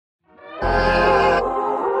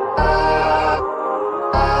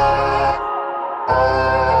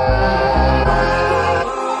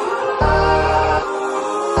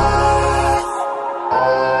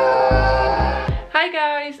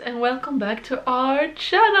back to our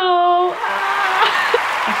channel.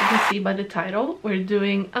 As you can see by the title, we're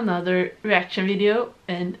doing another reaction video,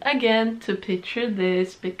 and again to picture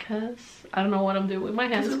this because I don't know what I'm doing with my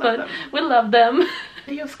hands, but we love them. The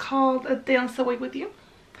video's called A Dance Away With You.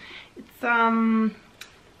 It's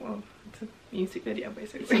well, it's a music video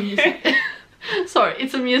basically. Sorry,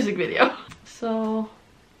 it's a music video. So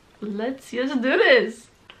let's just do this.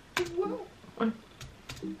 Whoa.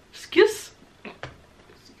 Excuse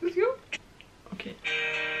you. Okay.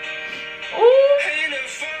 Oh.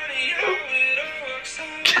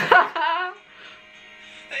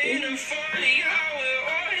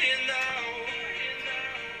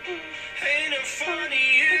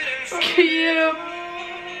 Cute.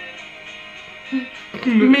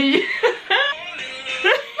 Me.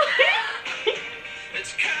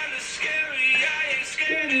 It's kind of scary, I ain't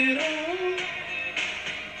scared at all.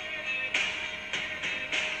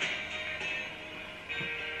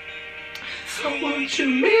 So won't you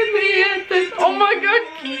meet me at the... Oh my god,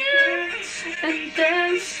 cute! And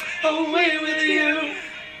dance away with you.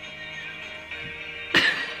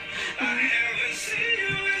 I haven't seen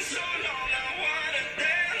you in so long, I wanna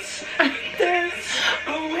dance And dance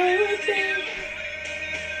away with you.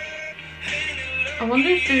 I wonder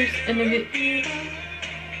if there's any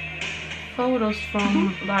photos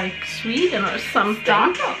from like Sweden or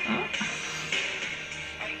something.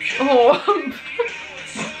 Oh.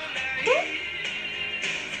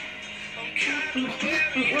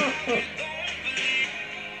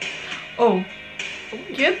 Oh,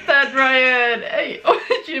 get that, Ryan. Hey, oh,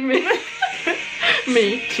 Jimmy.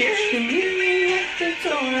 Me. Cheers. Me at the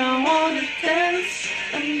door. I wanna dance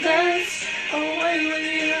and dance away with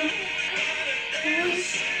you.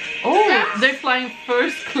 Dance. Oh, they're flying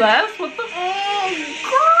first class. What the? Oh.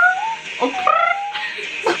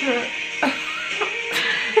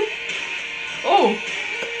 Oh,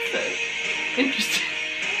 interesting.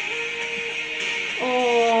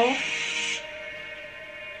 Oh.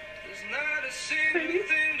 There's not a single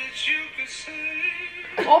thing that you could say.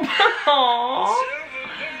 Oh.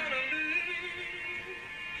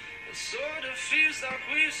 It sort of feels like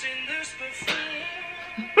we've seen this before.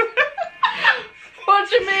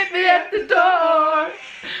 Won't you meet me at the door?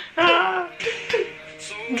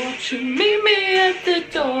 Won't you meet me at the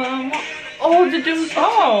door? Oh, the dude.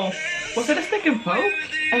 Oh, was it a stick and poke?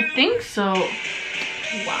 I think so.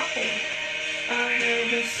 Wow. I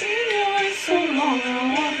haven't seen you in so long.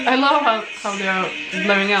 I love how they're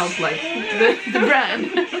blurring out like the brand.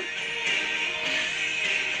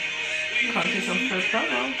 Can't see some first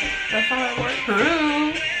promo. That's how it works.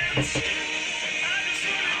 True.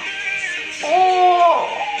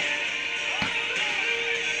 Oh.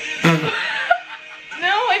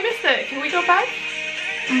 No, I missed it. Can we go back?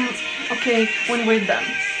 Okay, when we're done,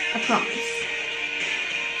 I promise.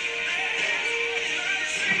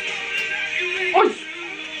 Oh.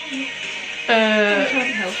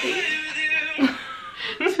 Healthy.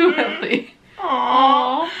 Too healthy.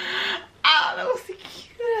 Aww. Ah, that was so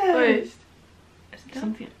cute. Wait. Is it done?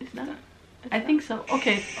 Something is done. I think so.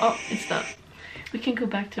 Okay. Oh, it's done. We can go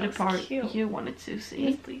back to the That was part cute. you wanted to see.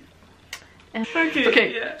 Yes, please. And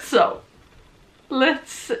Okay, yeah. So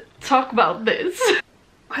let's talk about this.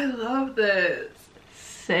 I love this.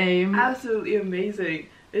 Same. Absolutely amazing.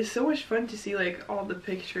 It's so much fun to see like all the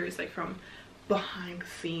pictures like from behind the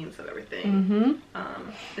scenes of everything.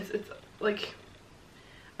 It's like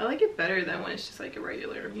I like it better than when it's just like a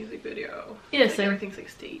regular music video. Yes, like, everything's like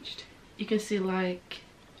staged. You can see like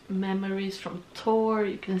memories from tour.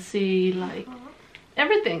 You can see like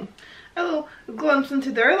everything. A little glimpse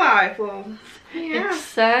into their life. Well, yeah.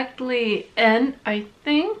 Exactly. And I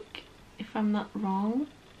think, if I'm not wrong,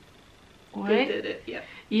 They right? did it. Yeah.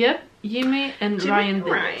 Yep, Jimmy and Jimmy Ryan and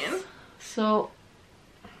did Ryan. this. So,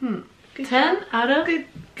 Good 10 job. out of Good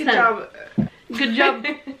 10. job. Good job,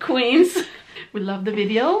 queens. We love the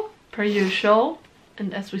video, per usual.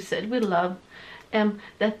 And as we said, we love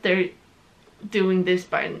that they're doing this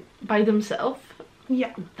by themselves.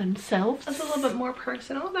 Yeah. Themselves. It's a little bit more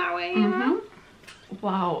personal that way, you know?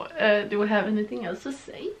 Wow. Do we have anything else to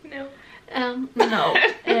say? No. No.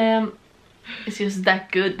 It's just that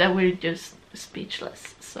good that we're just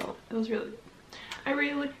speechless. So It was really good. I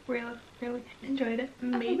really enjoyed it.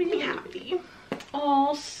 Made me happy.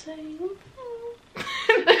 oh, same.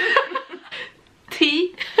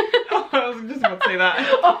 Tea. Oh, I was just about to say that.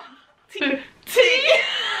 Oh, Tea.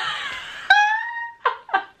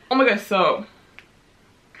 Oh my gosh, so.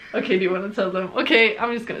 Okay, do you want to tell them? Okay,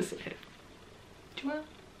 I'm just gonna say it. Do you want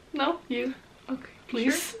to? No, you. Okay.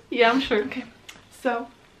 Please. Sure? Yeah, I'm sure. Okay. So,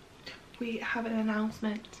 we have an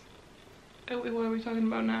announcement. What are we talking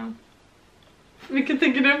about now? Vi kan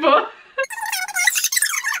tänka det på.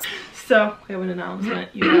 So we have an announcement,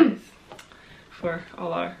 you guys, for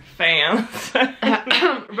all our fans.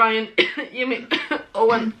 Ryan, Jimmy,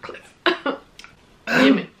 Owen, Cliff.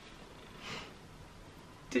 Jimmy.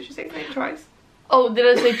 Did you say his name twice? Oh, did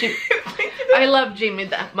I say Jimmy? I love Jimmy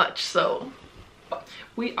that much, so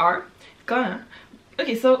We are gonna.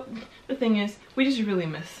 Okay, so the thing is, we just really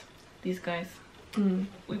miss these guys.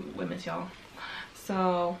 We miss y'all.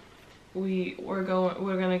 So we're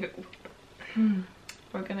gonna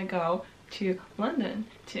go to London,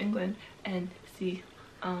 to England, and see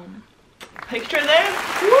Picture This.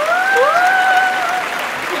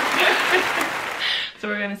 So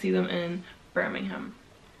we're gonna see them in Birmingham.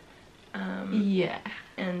 yeah.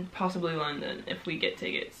 And possibly London if we get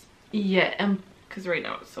tickets. Yeah, and Because right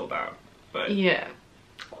now it's sold out. But yeah.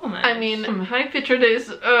 oh my I mean, I Picture This,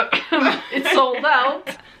 it's sold out.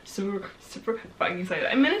 Super fucking excited.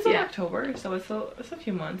 I mean, it's in Yeah. October, so it's a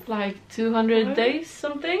few months. Like 200 What? days,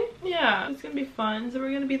 something? Yeah, it's gonna be fun. So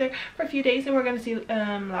we're gonna be there for a few days, and we're gonna see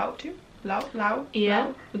Lao too. Lao.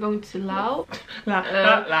 Yeah, we're going to Lao. Lao.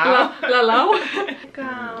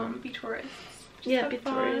 Lao. Be tourists. Just Yeah, have be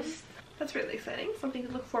fun. tourists. That's really exciting. Something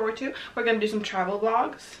to look forward to. We're gonna do some travel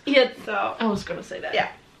vlogs. Yeah, So I was gonna say that. yeah.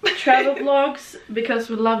 Travel vlogs, because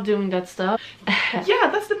we love doing that stuff. Yeah,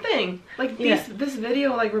 that's the thing. Like Yeah. this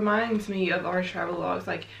video like reminds me of our travel vlogs,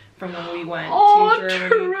 like from when we went Oh, to Germany.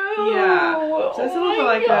 true. Yeah. So it's a Oh little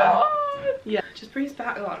my like God. yeah, just brings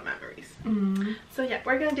back a lot of memories. Mm. So yeah,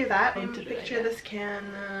 we're gonna do that. Going And to do that, Picture yeah. This can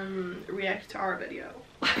react to our video.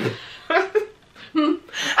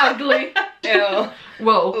 Ugly. Ew.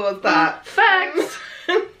 Whoa. What's that? Facts.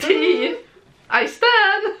 Tea. I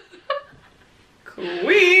stand.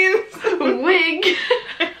 Queens. Wig.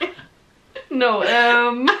 No,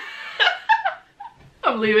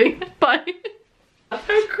 I'm leaving. Bye. I'm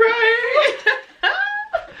crying.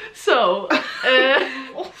 So,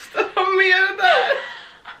 Stop me out of that.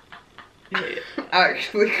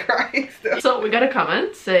 Actually crying still. so we got a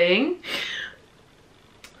comment saying,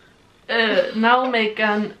 now make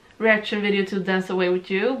an reaction video to Dance Away With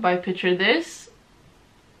You by Picture This.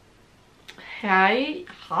 Hi.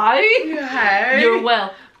 Hey. You're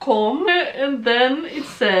welcome. And then it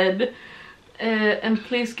said, and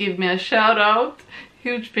please give me a shout out.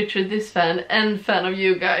 Huge Picture This fan and fan of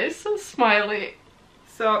you guys. So smiley.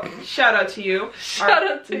 So, shout out to you. Shout our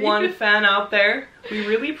out to one you. fan out there. We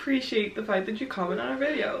really appreciate the fact that you comment on our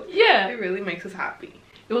videos. Yeah. It really makes us happy.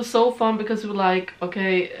 It was so fun because we were like,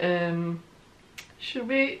 okay, should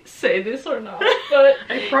we say this or not? But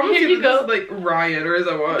I promise here you you that go. this is like Ryan or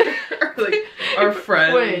someone. Or like our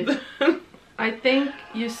friend. Wait. I think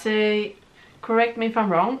you say, correct me if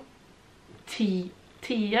I'm wrong, Tia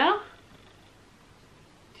Tia?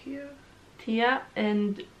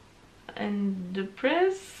 and the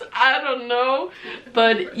press. I don't know,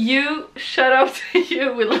 but you shout out to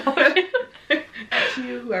you. We love it. To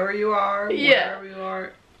you, whoever you are. Yeah. Wherever you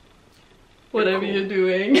are. Whatever Cool. you're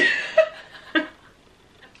doing.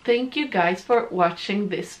 Thank you guys for watching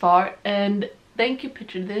this far, and thank you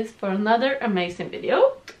Picture This for another amazing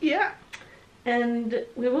video. Yeah. And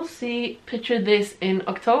we will see Picture This in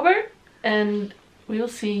October, and we will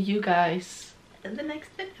see you guys In the next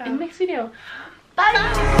video. in the next video.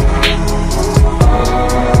 Bye.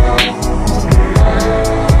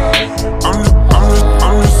 I'm